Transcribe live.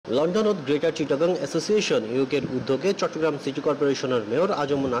London ও greater Chittagong association ইউকের উদ্যোগে Chittagong city কর্পোরেশনের মেয়র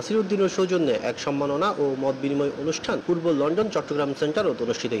আজম নাসির উদ্দিনের সৌজন্যে এক সম্মাননা ও মত বিনিময় অনুষ্ঠান পূর্ব লন্ডন চট্টগ্রাম সেন্টারত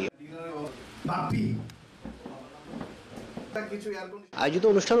অনুষ্ঠিত হয়। আয়োজিত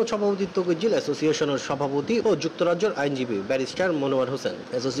অনুষ্ঠানে সভাপতিত্ব করেছেন অ্যাসোসিয়েশনের সভাপতি ও যুক্তরাজ্যের আইনজীবী ব্যারিস্টার মনোয়ার হোসেন।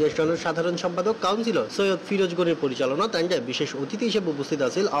 অ্যাসোসিয়েশনের সাধারণ সম্পাদক কাউন্সিলর সৈয়দ ফিরোজ গনির পরিচালনা তান্ডায় বিশেষ অতিথি হিসেবে উপস্থিত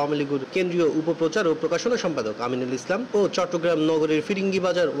আছেন আওয়ামী লীগের কেন্দ্রীয় উপপ্রচার ও প্রকাশনা সম্পাদক আমিনুল ইসলাম ও চট্টগ্রাম নগরের ফিরিঙ্গি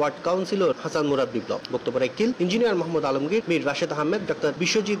বাজার ওয়ার্ড কাউন্সিলর হাসান মুরাদ বিপ্লব। বক্তব্য রাখেন ইঞ্জিনিয়ার মোহাম্মদ আলমগীর, মীর রাশেদ আহমেদ, ডাক্তার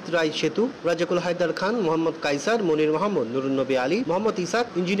বিশ্বজিৎ রায় সেতু, রাজাকুল হায়দার খান, মোহাম্মদ কাইসার, মনির মাহমুদ, নুরুন নবী আলী, মোহাম্মদ ইসাক,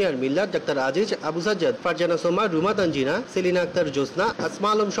 ইঞ্জিনিয়ার মিল্লাত, ডাক্তার আজিজ, আবু সাজ্জাদ, ফারজানা সোমা, রুমা তানজিনা, সেলিনা আক্তার জোসনা, আসমা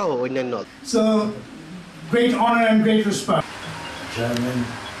আলম সহ অন্যান্য। So great honor and great respect.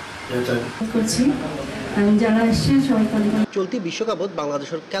 চলতি বিশ্বকাপত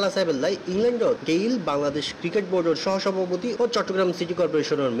বাংলাদেশের খেলা সাইবেল্লাই ইংল্যান্ডত গেইল বাংলাদেশ ক্রিকেট বোর্ডের সহসভাপতি ও চট্টগ্রাম সিটি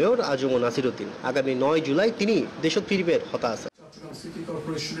কর্পোরেশনের মেয়র আজম নাসির উদ্দিন আগামী 9 জুলাই তিনি দেশত ফিরিবের হতা আছে।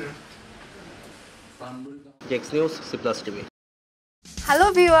 Text news Cplus TV। Hello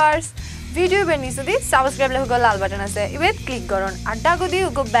viewers, video বেনিসুদি subscribe লেখক লাল বাটন আছে ইবেত ক্লিক করুন আর ডাগদি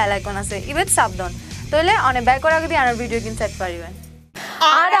উগো বেল আইকন আছে ইবেত সাবধান তইলে অনে ব্যাক করা গদি আর ভিডিও কিন সেট পারিবেন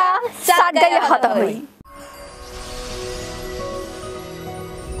আরা সাত গাইলে হতা হই।